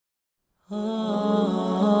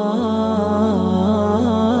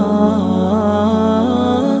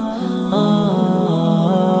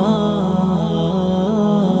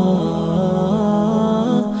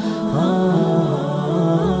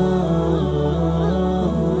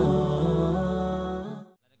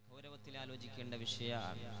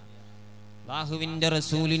അല്ലാഹുവിന്റെ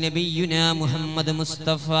റസൂൽ നബിയുനാ മുഹമ്മദ്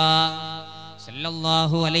മുസ്തഫ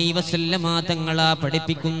സല്ലല്ലാഹു അലൈഹി വസല്ലമ തങ്ങളാ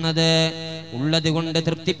പഠിപ്പിക്കുന്നത്. ഉള്ളത് കൊണ്ട്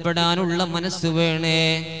തൃപ്തിപ്പെടാനുള്ള മനസ്സ് വേണേ.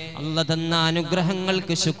 അല്ലാഹ് തന്ന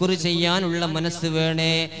അനുഗ്രഹങ്ങൾക്ക് ശുക്ർ ചെയ്യാനുള്ള മനസ്സ്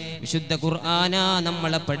വേണേ. വിശുദ്ധ ഖുർആനാ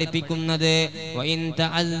നമ്മളെ പഠിപ്പിക്കുന്നത്. വഇൻ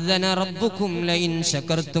തഅസ്സന റബ്ബുക്കും ലഇൻ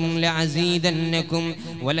ശകർതും ലഅസീദന്നകും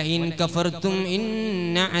വലഇൻ കഫർതും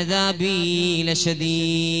ഇന്ന അദാബി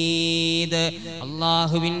ലശദീദ്.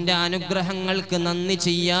 അല്ലാഹുവിന്റെ അനുഗ്രഹങ്ങൾക്ക് നന്ദി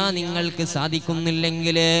ചെയ്യാൻ നിങ്ങൾക്ക്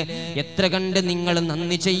സാധിക്കുന്നില്ലെങ്കിൽ എത്ര കണ്ട് നിങ്ങൾ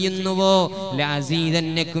നന്ദി ചെയ്യുന്നുവോ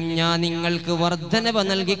ലഅസീദന്നകും ഞാൻ നിങ്ങൾക്ക് വർദ്ധനവ്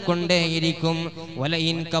നൽകിക്കൊണ്ടേയിരിക്കും.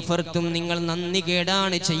 വലഇൻ കഫർതും നിങ്ങൾ നന്ദി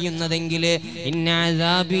കേടാണ് ചെയ്യുന്നതെങ്കിൽ ഇന്ന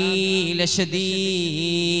അദാബി ലശദീദ്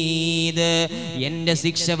എന്റെ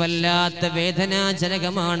ശിക്ഷ വല്ലാത്ത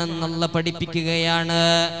വേദനാജനകമാണെന്ന് അല്ലാഹ് പഠിപ്പിക്കുകയാണ്.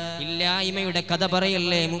 ഇല്ലായ്മയുടെ കഥ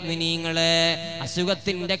പറയല്ലേ മുഅ്മിനീങ്ങളെ,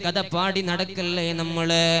 അസുഖത്തിന്റെ കഥ പാടി നടക്കല്ലേ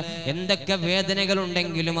നമ്മള്. എന്തൊക്കെ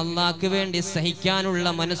വേദനകളുണ്ടെങ്കിലും അല്ലാഹ്ക്ക് വേണ്ടി സഹിക്കാനുള്ള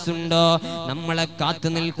മനസ്സുണ്ടോ നമ്മളെ കാത്തു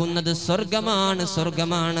നിൽക്കുന്നത് സ്വർഗമാണ്,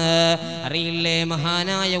 സ്വർഗമാണ്. അറിയില്ലേ,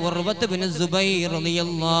 മഹാനായ ഉർവത്ത് ബിൻ സുബൈർ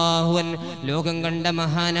റളിയല്ലാഹു അൻഹു ലോകം കണ്ട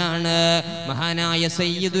മഹാനാണ്. മഹാനായ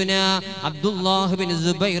സയ്യിദുനാ അബ്ദുല്ലാഹ് ബിൻ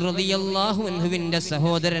സുബൈർ റളിയല്ലാഹു അൻഹുവിന്റെ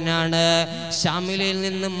സഹോദരനാണ്. ഷാമിലിൽ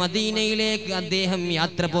നിന്ന് മദീനയിലേക്ക് അദ്ദേഹം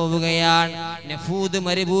യാത്ര പോവുകയാണ്. നഫൂദ്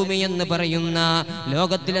മരുഭൂമി എന്ന് പറയുന്ന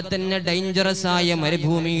ലോകത്തിലെ തന്നെ ഡേഞ്ചറസ് ആയ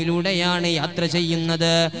മരുഭൂമിയിലൂടെയാണ് യാത്ര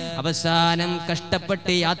ചെയ്യുന്നത്. അവസാനം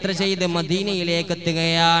കഷ്ടപ്പെട്ട് യാത്ര ചെയ്ത് മദീനയിലേക്ക്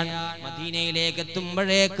എത്തുകയാണ്. മദീനയിലേക്ക്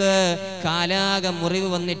എത്തുമ്പോഴേക്ക് കാലാക മുറിവ്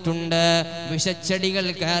വന്നിട്ടുണ്ട്. വിഷച്ചെടികൾ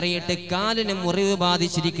കയറിയിട്ട് കാലിന് മുറിവ്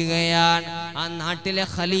ബാധിച്ചിരിക്കുകയാണ്. ആ നാട്ടിലെ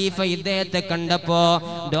ഖലീഫ ഇദ്ദേഹത്തെ കണ്ടപ്പോ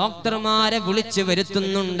ഡോക്ടർമാരെ വിളിച്ചു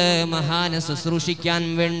വരുത്തുന്നുണ്ട് മഹാനെ ശുശ്രൂഷിക്കാൻ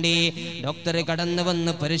വേണ്ടി. ഡോക്ടർ കടന്നു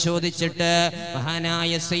വന്ന് പരിശോധിച്ചിട്ട്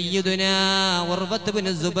മഹാനായ സയ്യിദുനാ ഉർവത്ത് ബിൻ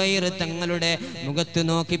സുബൈർ തങ്ങളുടെ മുഖത്ത്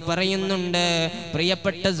നോക്കി പറയുന്നുണ്ട്,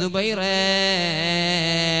 പ്രിയപ്പെട്ട സുബൈറേ,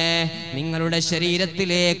 നിങ്ങളുടെ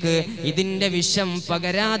ശരീരത്തിലേക്ക് ഇതിന്റെ വിഷം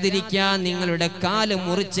പകരാതിരിക്കാൻ നിങ്ങളുടെ കാല്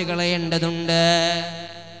മുറിച്ച് കളയേണ്ടതുണ്ട്.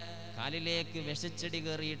 കാലിലേക്ക് വിഷച്ചെടി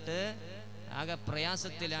കയറിയിട്ട് ആകെ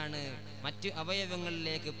പ്രയാസത്തിലാണ്. മറ്റു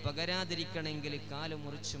അവയവങ്ങളിലേക്ക് പകരാതിരിക്കണമെങ്കിൽ കാല്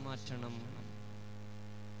മുറിച്ചു മാറ്റണം.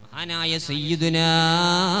 മഹാനായ സയ്യിദുനാ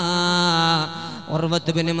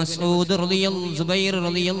ഉർവത്ത് ബിൻ മസ്ഊദ് സുബൈർ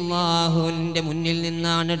റളിയല്ലാഹു അൻഹുവിന്റെ മുന്നിൽ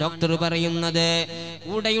നിന്നാണ് ഡോക്ടർ പറയുന്നത്.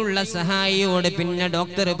 കൂടെയുള്ള സഹായിയോട് പിന്നെ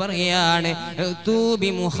ഡോക്ടർ പറയാണ്, തൂബി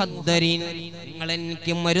മുഹദ്ദരിൻ, നിങ്ങൾ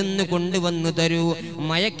എനിക്ക് മരുന്ന് കൊണ്ടുവന്നു തരൂ,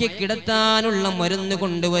 മയക്കി കിടത്താനുള്ള മരുന്ന്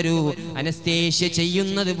കൊണ്ടുവരൂ. അനസ്തേഷ്യ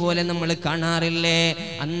ചെയ്യുന്നത് പോലെ നമ്മൾ കാണാറില്ലേ,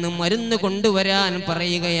 അന്ന് മരുന്ന് കൊണ്ടുവരാൻ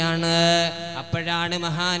പറയുകയാണ്. അപ്പോഴാണ്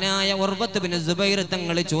മഹാനായ ഉർവത്ത് ബിൻ സുബൈർ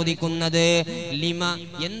തങ്ങൾ ചോദിക്കുന്നത്, ലിമ,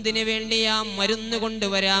 എന്തിനു വേണ്ടിയാ മരുന്ന്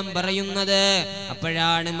കൊണ്ടുവരാൻ പറയുന്നത്?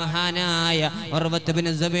 അപ്പോഴാണ് മഹാനായ ഉർവത്ത് ബിൻ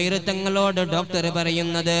സുബൈർ തങ്ങളോട് ഡോക്ടർ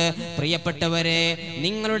പറയുന്നത്, പ്രിയപ്പെട്ടവരെ,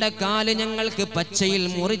 നിങ്ങളുടെ കാല് ഞങ്ങൾക്ക് പച്ചയിൽ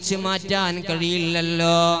മുറിച്ച് മാറ്റാൻ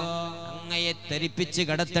കഴിയില്ലല്ലോ, അങ്ങയെ തെറിപ്പിച്ച്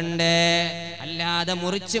കടത്തണ്ടേ, അല്ലാതെ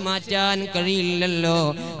മുറിച്ച് മാറ്റാൻ കഴിയില്ലല്ലോ.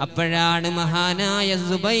 അപ്പോഴാണ് മഹാനായ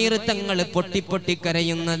സുബൈർ തങ്ങൾ പൊട്ടി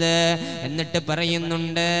കരയുന്നത്. എന്നിട്ട്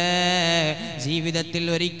പറയുന്നുണ്ട്, ജീവിതത്തിൽ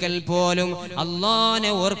ഒരിക്കൽ പോലും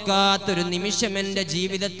അല്ലാഹുവിനെ ഓർക്കാത്തൊരു നിമിഷം എൻ്റെ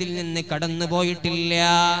ജീവിതത്തിൽ നിന്ന് കടന്നു പോയിട്ടില്ല.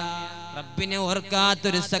 റബ്ബിനെ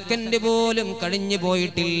ഓർക്കാത്തൊരു സെക്കൻഡ് പോലും കഴിഞ്ഞു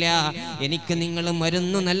പോയിട്ടില്ല. എനിക്ക് നിങ്ങൾ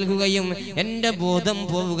മരുന്ന് നൽകുകയും എൻ്റെ ബോധം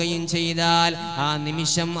പോവുകയും ചെയ്താൽ ആ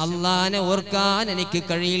നിമിഷം അല്ലാഹുവിനെ ഓർക്കാൻ എനിക്ക്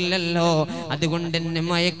കഴിയില്ലല്ലോ. അതുകൊണ്ട് എന്നെ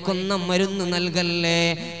മയക്കുന്ന മരുന്ന് നൽകല്ലേ,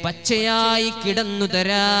 പച്ചയായി കിടന്നു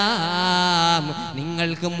തരാം,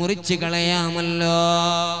 നിങ്ങൾക്ക് മുറിച്ച് കളയാമല്ലോ.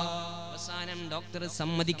 ഡോക്ടർ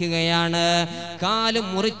സമ്മതിക്കുകയാണ്. കാല്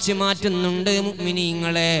മുറിച്ച് മാറ്റുന്നുണ്ട്.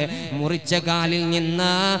 മുഅ്മിനീങ്ങളെ, മുറിച്ച കാലിൽ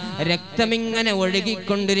നിന്ന് രക്തമിങ്ങനെ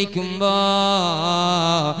ഒഴുകിക്കൊണ്ടിരിക്കുമ്പോ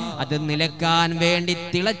അത് നിലക്കാൻ വേണ്ടി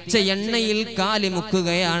തിളച്ച എണ്ണയിൽ കാല്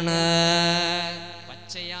മുക്കുകയാണ്.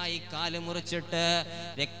 പച്ചയായി കാല് മുറിച്ചിട്ട്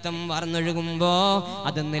രക്തം വാർന്നൊഴുകുമ്പോ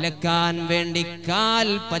അത് നിലക്കാൻ വേണ്ടി കാൽ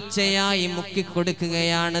പച്ചയായി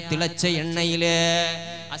മുക്കിക്കൊടുക്കുകയാണ് തിളച്ച എണ്ണയില്.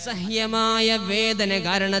 അസഹ്യമായ വേദന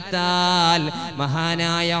കാരണത്താൽ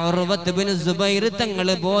മഹാനായ ഉർവത്ത് ബിൻ സുബൈർ തങ്ങൾ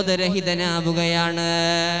ബോധരഹിതനാവുകയാണ്.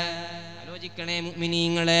 ആലോചിക്കണേ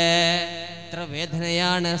മുഅ്മിനീങ്ങളെ, എത്ര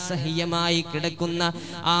വേദനയാണ് സഹ്യമായി കിടക്കുന്ന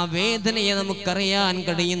ആ വേദനയെ നമുക്കറിയാൻ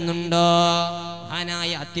കഴിയുന്നുണ്ടോ?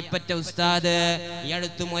 മഹാനായ അത്തിപ്പറ്റ ഉസ്താദ് ഈ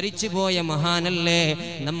അടുത്ത് മരിച്ചുപോയ മഹാനല്ലേ,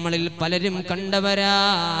 നമ്മളിൽ പലരും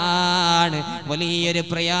കണ്ടവരാണ്. വലിയൊരു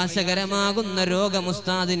പ്രയാസകരമാകുന്ന രോഗം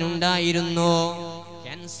ഉസ്താദിനുണ്ടായിരുന്നു.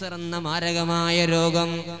 ക്യാൻസർ എന്ന മാരകമായ രോഗം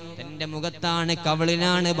തന്റെ മുഖത്താണ്,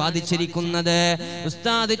 കവിളിനാണ് ബാധിച്ചിരിക്കുന്നത്.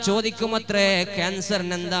 ഉസ്താദ് ചോദിക്കുമത്രേ,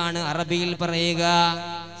 ക്യാൻസറിന് എന്താണ് അറബിയിൽ പറയുക?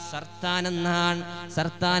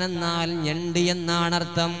 സർത്താൻ എന്നാൽ ഞണ്ട് എന്നാണ്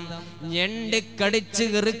അർത്ഥം. ഞണ്ട് കടിച്ച്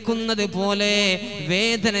ഇറുക്കുന്നത് പോലെ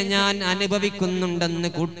വേദന ഞാൻ അനുഭവിക്കുന്നുണ്ടെന്ന്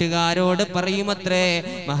കൂട്ടുകാരോട് പറയുമത്രേ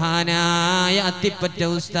മഹാനായ അത്തിപ്പറ്റ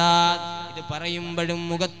ഉസ്താദ്. ഇത് പറയുമ്പോഴും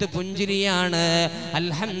മുഖത്ത് പുഞ്ചിരിയാണ്.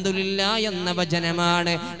 അൽഹംദുലില്ലാഹ് എന്ന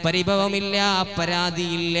വചനമാണ്. പരിഭവമില്ല,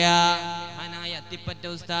 പരാതിയില്ല അത്തിപ്പറ്റ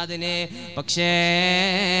ഉസ്താദിന്. പക്ഷേ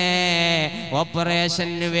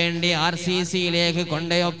ഓപ്പറേഷന് വേണ്ടി RCCയിലേക്ക്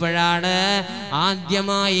കൊണ്ടുപോയപ്പോഴാണ്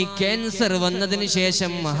ആദ്യമായി ക്യാൻസർ വന്നതിന്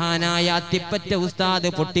ശേഷം മഹാനായ അത്തിപ്പറ്റ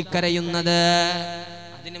ഉസ്താദ് പൊട്ടിക്കരയുന്നത്.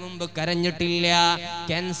 അതിനു മുമ്പ് കരഞ്ഞിട്ടില്ല,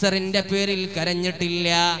 ക്യാൻസറിന്റെ പേരിൽ കരഞ്ഞിട്ടില്ല.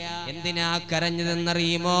 എന്തിനാ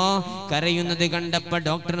കരഞ്ഞതെന്നറിയുമോ? കരയുന്നത് കണ്ടപ്പോ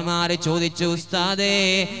ഡോക്ടർമാർ ചോദിച്ചു, ഉസ്താദേ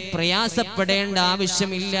പ്രയാസപ്പെടേണ്ട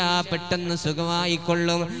ആവശ്യമില്ല, പെട്ടെന്ന്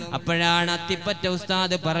സുഖമായിക്കൊള്ളും. അപ്പോഴാണ് അത്തിപ്പറ്റ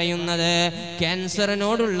ഉസ്താദ് പറയുന്നത്,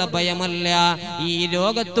 ക്യാൻസറിനോടുള്ള ഭയമല്ല, ഈ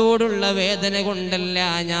രോഗത്തോടുള്ള വേദന കൊണ്ടല്ല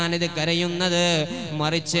ഞാനിത് കരയുന്നത്,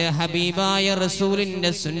 മറിച്ച് ഹബീബായ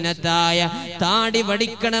റസൂലിന്റെ സുന്നത്തായ താടി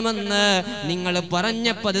വടിക്കണമെന്ന് നിങ്ങൾ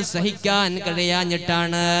പറഞ്ഞപ്പോ അത് സഹിക്കാൻ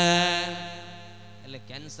കഴിയാഞ്ഞിട്ടാണ്. അല്ല,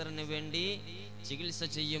 ക്യാൻസറിന് വേണ്ടി ചികിത്സ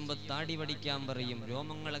ചെയ്യുമ്പോൾ താടി വടിക്കാൻ പറയും,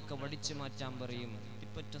 രോമങ്ങളൊക്കെ വടിച്ചു മാറ്റാൻ പറയും.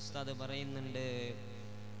 അത്തിപ്പറ്റ ഉസ്താദ് പറയുന്നുണ്ട്,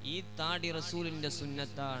 ഈ താടി റസൂലിന്റെ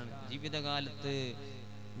സുന്നത്താണ്. ജീവിതകാലത്ത്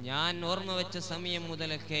ഞാൻ ഓർമ്മ വെച്ച സമയം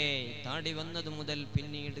മുതലൊക്കെ താടി വന്നത് മുതൽ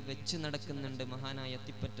പിന്നീട് വെച്ച് നടക്കുന്നുണ്ട് മഹാനായ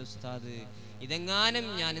അത്തിപ്പറ്റ ഉസ്താദ്. ഇതെങ്ങാനും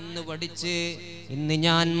ഞാൻ ഇന്ന് പഠിച്ച് ഇന്ന്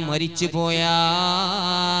ഞാൻ മരിച്ചു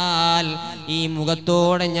പോയാൽ ഈ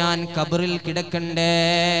മുഖത്തോടെ ഞാൻ ഖബറിൽ കിടക്കണ്ടേ,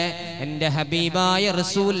 എൻ്റെ ഹബീബായ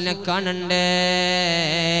റസൂലിനെ കാണണ്ടേ,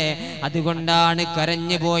 അതുകൊണ്ടാണ്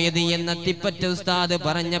കരഞ്ഞു പോയത് എന്ന് അത്തിപ്പറ്റ ഉസ്താദ്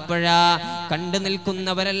പറഞ്ഞപ്പോഴാ കണ്ടു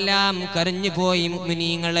നിൽക്കുന്നവരെല്ലാം കരഞ്ഞു പോയി.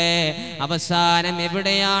 മുഅ്മിനീങ്ങളെ, അവസാനം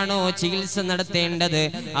എവിടെയാണോ ചികിത്സ നടത്തേണ്ടത്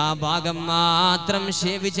ആ ഭാഗം മാത്രം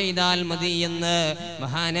ഷേവ് ചെയ്താൽ മതി എന്ന്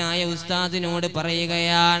മഹാനായ ഉസ്താദിനോട്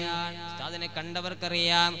പറയുകയാണ്. ഉസ്താദിനെ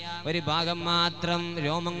കണ്ടവർക്കറിയാം, ഒരു ഭാഗം മാത്രം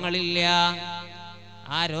രോമങ്ങളില്ല,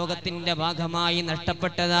 ആ രോഗത്തിന്റെ ഭാഗമായി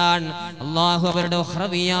നഷ്ടപ്പെട്ടതാണ്. അല്ലാഹു അവരുടെ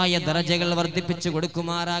ഉഖ്റവിയായ ദറജകൾ വർദ്ധിപ്പിച്ചു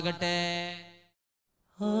കൊടുക്കുമാറാകട്ടെ.